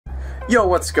Yo,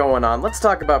 what's going on? Let's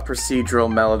talk about procedural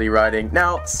melody writing.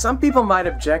 Now, some people might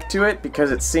object to it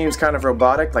because it seems kind of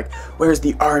robotic, like, where's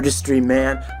the artistry,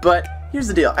 man? But here's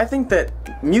the deal. I think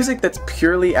that music that's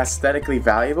purely aesthetically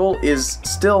valuable is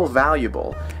still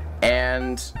valuable.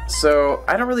 And so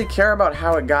I don't really care about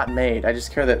how it got made. I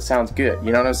just care that it sounds good,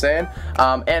 you know what I'm saying?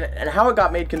 And how it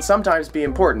got made can sometimes be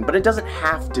important, but it doesn't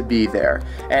have to be there.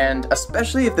 And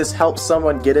especially if this helps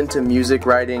someone get into music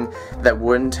writing that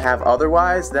wouldn't have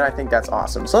otherwise, then I think that's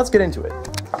awesome. So let's get into it.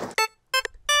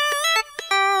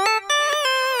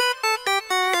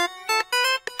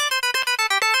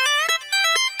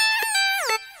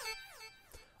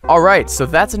 Alright, so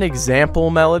that's an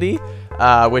example melody.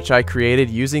 Which I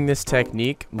created using this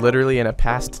technique literally in a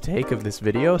past take of this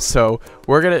video, so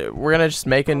we're gonna just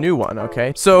make a new one,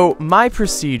 okay? So my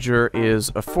procedure is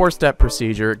a 4-step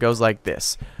procedure. It goes like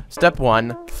this. Step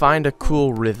 1, find a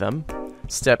cool rhythm.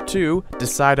 Step 2,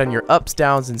 decide on your ups,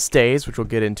 downs, and stays, which we'll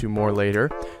get into more later.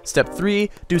 Step 3,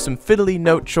 do some fiddly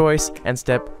note choice. And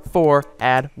step 4,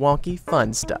 add wonky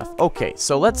fun stuff. Okay,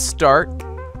 so let's start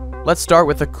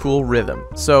with a cool rhythm.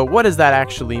 So what does that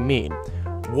actually mean?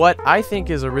 What I think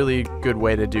is a really good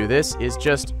way to do this is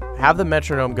just have the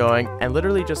metronome going and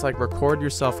literally just like record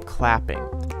yourself clapping.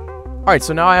 Alright,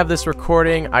 so now I have this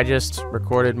recording. I just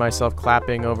recorded myself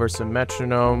clapping over some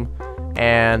metronome,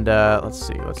 and let's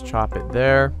see, let's chop it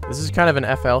there. This is kind of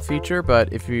an FL feature,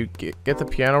 but if you get the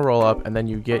piano roll up and then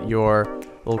you get your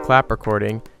little clap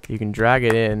recording, you can drag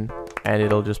it in and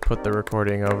it'll just put the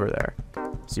recording over there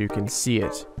so you can see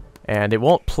it. And it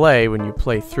won't play when you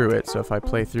play through it, so if I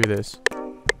play through this,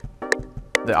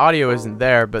 the audio isn't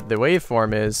there, but the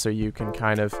waveform is, so you can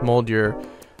kind of mold your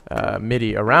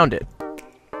MIDI around it.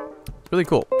 It's really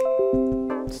cool.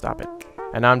 Stop it.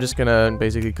 And now I'm just gonna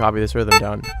basically copy this rhythm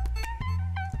down.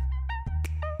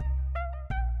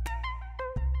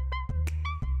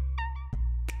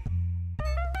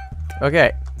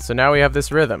 Okay, so now we have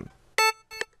this rhythm.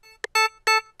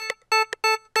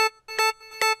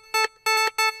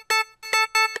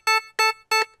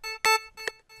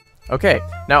 Okay,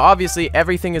 now obviously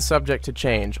everything is subject to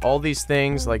change. All these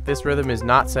things, like this rhythm is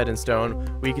not set in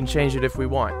stone. We can change it if we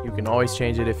want. You can always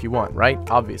change it if you want, right?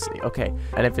 Obviously, okay.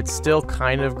 And if it's still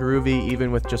kind of groovy,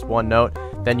 even with just one note,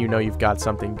 then you know you've got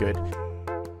something good.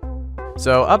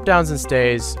 So up, downs, and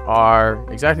stays are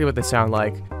exactly what they sound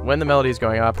like when the melody is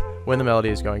going up, when the melody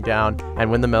is going down, and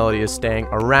when the melody is staying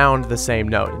around the same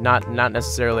note. Not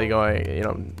necessarily going, you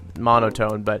know,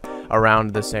 monotone, but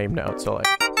around the same note. So like,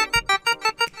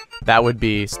 that would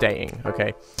be staying,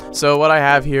 okay? So what I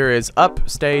have here is up,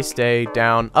 stay,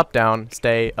 down,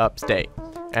 stay, up, stay.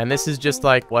 And this is just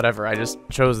like, whatever, I just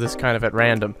chose this kind of at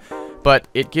random. But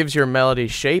it gives your melody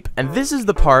shape, and this is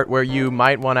the part where you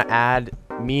might want to add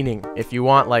meaning. If you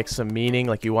want like some meaning,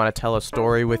 like you want to tell a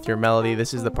story with your melody,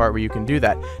 this is the part where you can do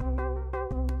that.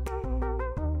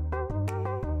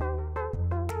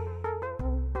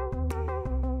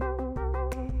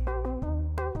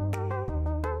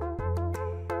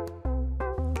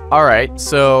 Alright,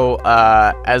 so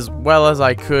as well as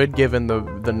I could, given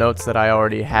the notes that I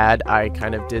already had, I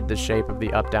kind of did the shape of the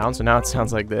up-down, so now it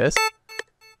sounds like this.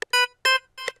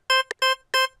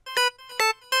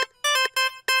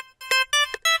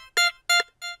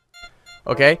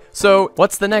 Okay, so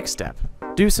what's the next step?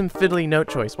 Do some fiddly note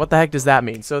choice. What the heck does that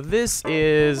mean? So this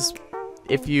is,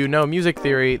 if you know music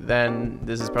theory, then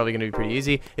this is probably going to be pretty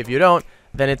easy. If you don't,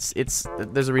 then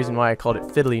there's a reason why I called it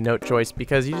fiddly note choice,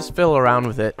 because you just fiddle around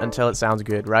with it until it sounds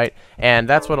good, right? And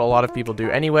that's what a lot of people do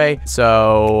anyway,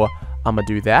 so I'm gonna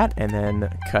do that and then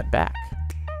cut back.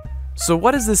 So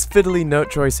what does this fiddly note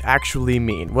choice actually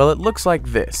mean? Well, it looks like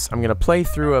this. I'm gonna play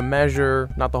through a measure,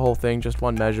 not the whole thing, just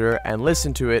one measure, and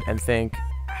listen to it and think,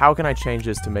 how can I change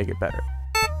this to make it better?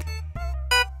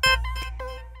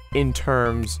 In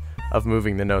terms of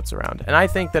moving the notes around. And I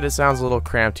think that it sounds a little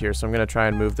cramped here, so I'm going to try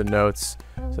and move the notes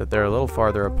so that they're a little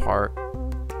farther apart.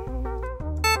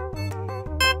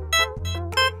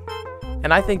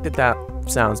 And I think that that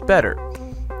sounds better.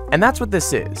 And that's what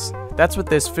this is. That's what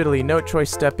this fiddly note choice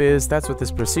step is, that's what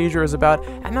this procedure is about,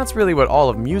 and that's really what all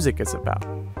of music is about.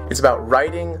 It's about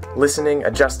writing, listening,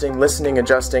 adjusting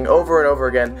over and over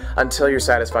again until you're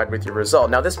satisfied with your result.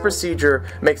 Now this procedure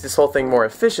makes this whole thing more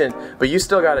efficient, but you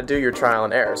still got to do your trial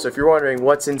and error. So if you're wondering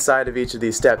what's inside of each of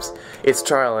these steps, it's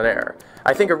trial and error.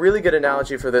 I think a really good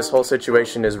analogy for this whole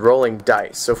situation is rolling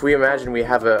dice. So if we imagine we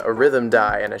have a rhythm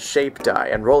die and a shape die,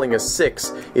 and rolling a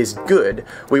 6 is good,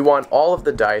 we want all of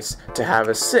the dice to have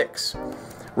a 6.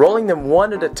 Rolling them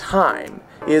one at a time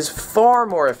is far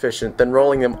more efficient than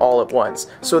rolling them all at once.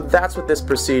 So that's what this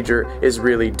procedure is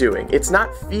really doing. It's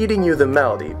not feeding you the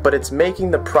melody, but it's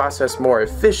making the process more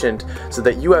efficient so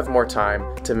that you have more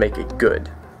time to make it good.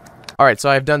 Alright, so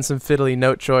I've done some fiddly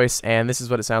note choice, and this is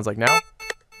what it sounds like now.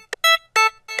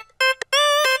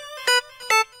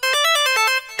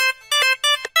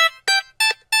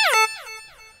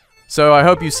 So I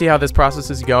hope you see how this process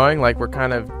is going, like we're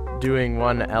kind of doing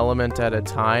one element at a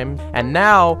time. And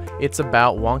now it's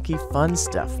about wonky fun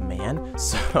stuff, man.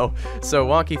 So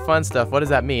wonky fun stuff, what does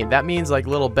that mean? That means like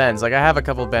little bends. Like I have a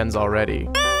couple bends already.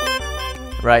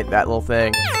 Right, that little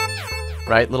thing.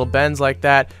 Right, little bends like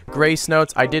that. Grace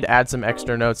notes, I did add some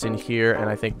extra notes in here, and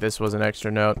I think this was an extra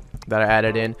note that I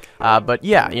added in. But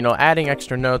yeah, you know, adding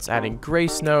extra notes, adding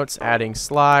grace notes, adding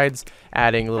slides,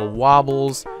 adding little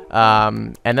wobbles.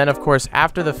 And then of course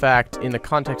after the fact, in the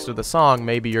context of the song,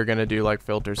 maybe you're gonna do like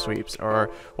filter sweeps or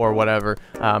whatever,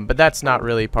 but that's not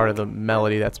really part of the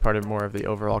melody, that's part of more of the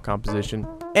overall composition.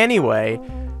 Anyway,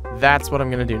 that's what I'm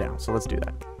gonna do now, so let's do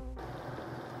that.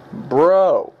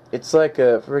 Bro, it's like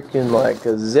a freaking like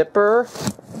a zipper.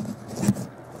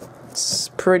 It's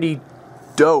pretty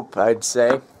dope, I'd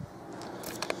say.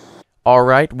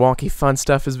 Alright, wonky fun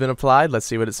stuff has been applied, let's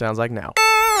see what it sounds like now.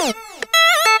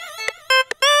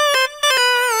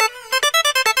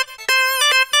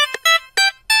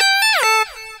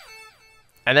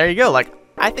 And there you go, like,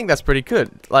 I think that's pretty good.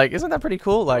 Like, isn't that pretty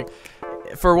cool? Like,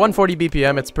 for 140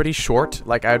 BPM, it's pretty short.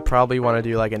 Like, I'd probably want to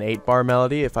do like an 8-bar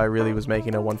melody if I really was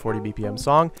making a 140 BPM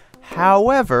song.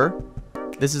 However,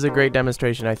 this is a great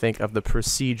demonstration, I think, of the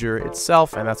procedure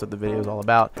itself, and that's what the video is all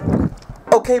about.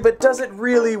 Okay, but does it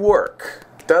really work?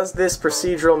 Does this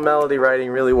procedural melody writing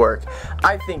really work?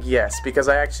 I think yes, because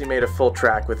I actually made a full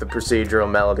track with the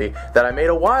procedural melody that I made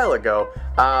a while ago.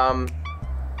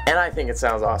 And I think it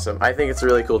sounds awesome. I think it's a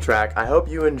really cool track. I hope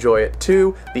you enjoy it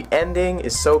too. The ending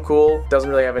is so cool. Doesn't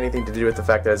really have anything to do with the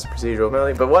fact that it's a procedural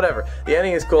melody, but whatever. The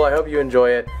ending is cool. I hope you enjoy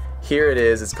it. Here it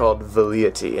is. It's called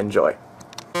Velleity. Enjoy.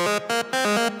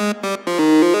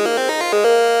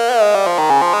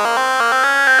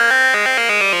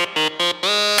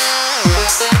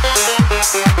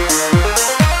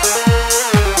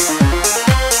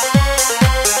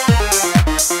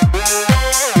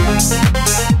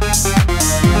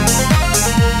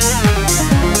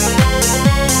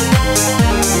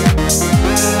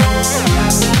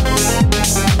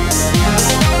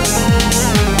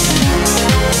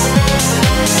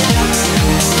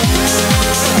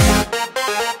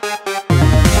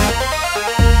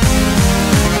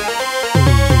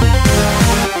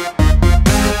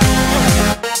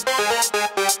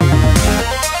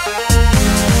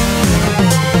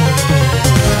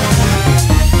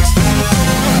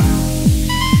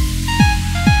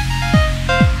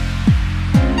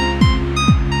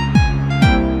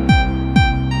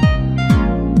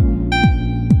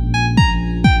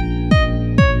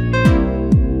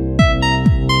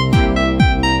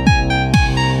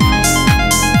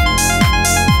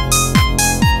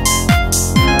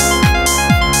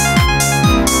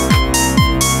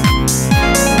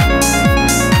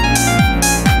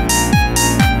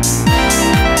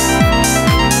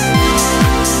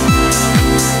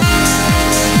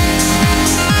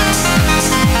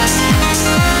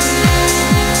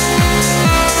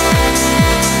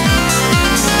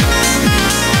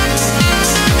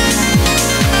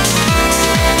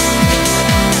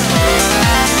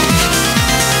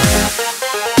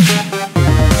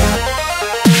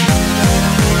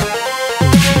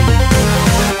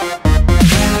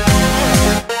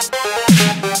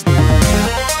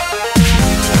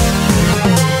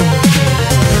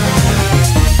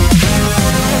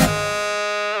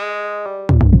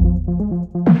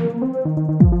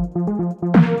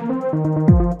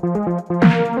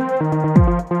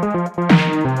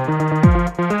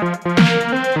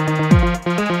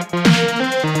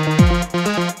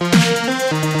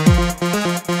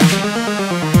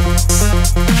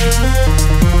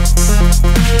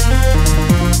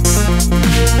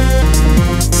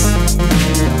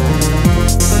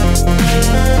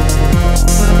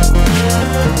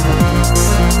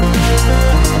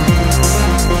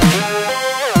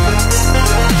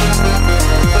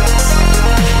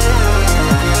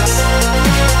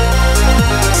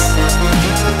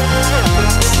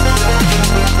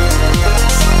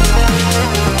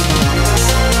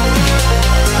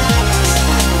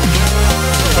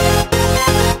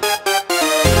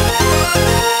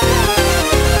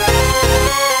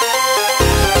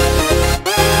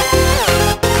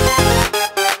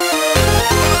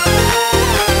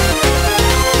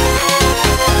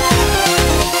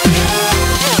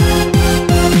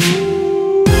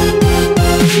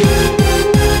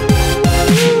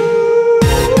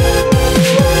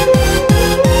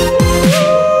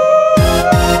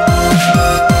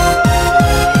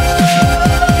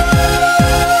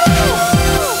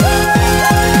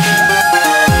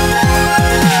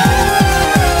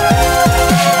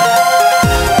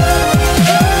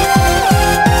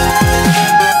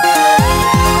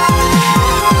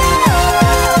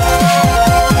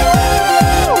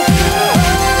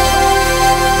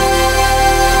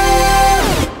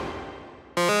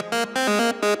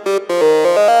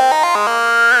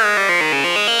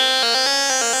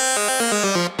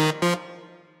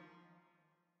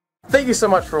 thank you so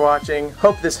much for watching.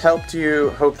 Hope this helped you.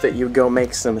 Hope that you go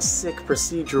make some sick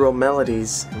procedural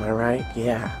melodies. Am I right?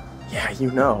 Yeah, you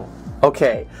know.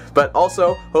 Okay, but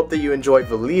also hope that you enjoy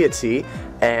Velleity,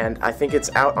 and I think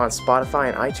it's out on Spotify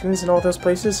and iTunes and all those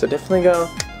places, so definitely go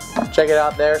check it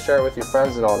out there, share it with your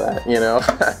friends and all that, you know.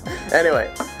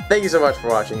 Anyway, thank you so much for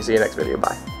watching. See you next video.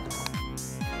 Bye.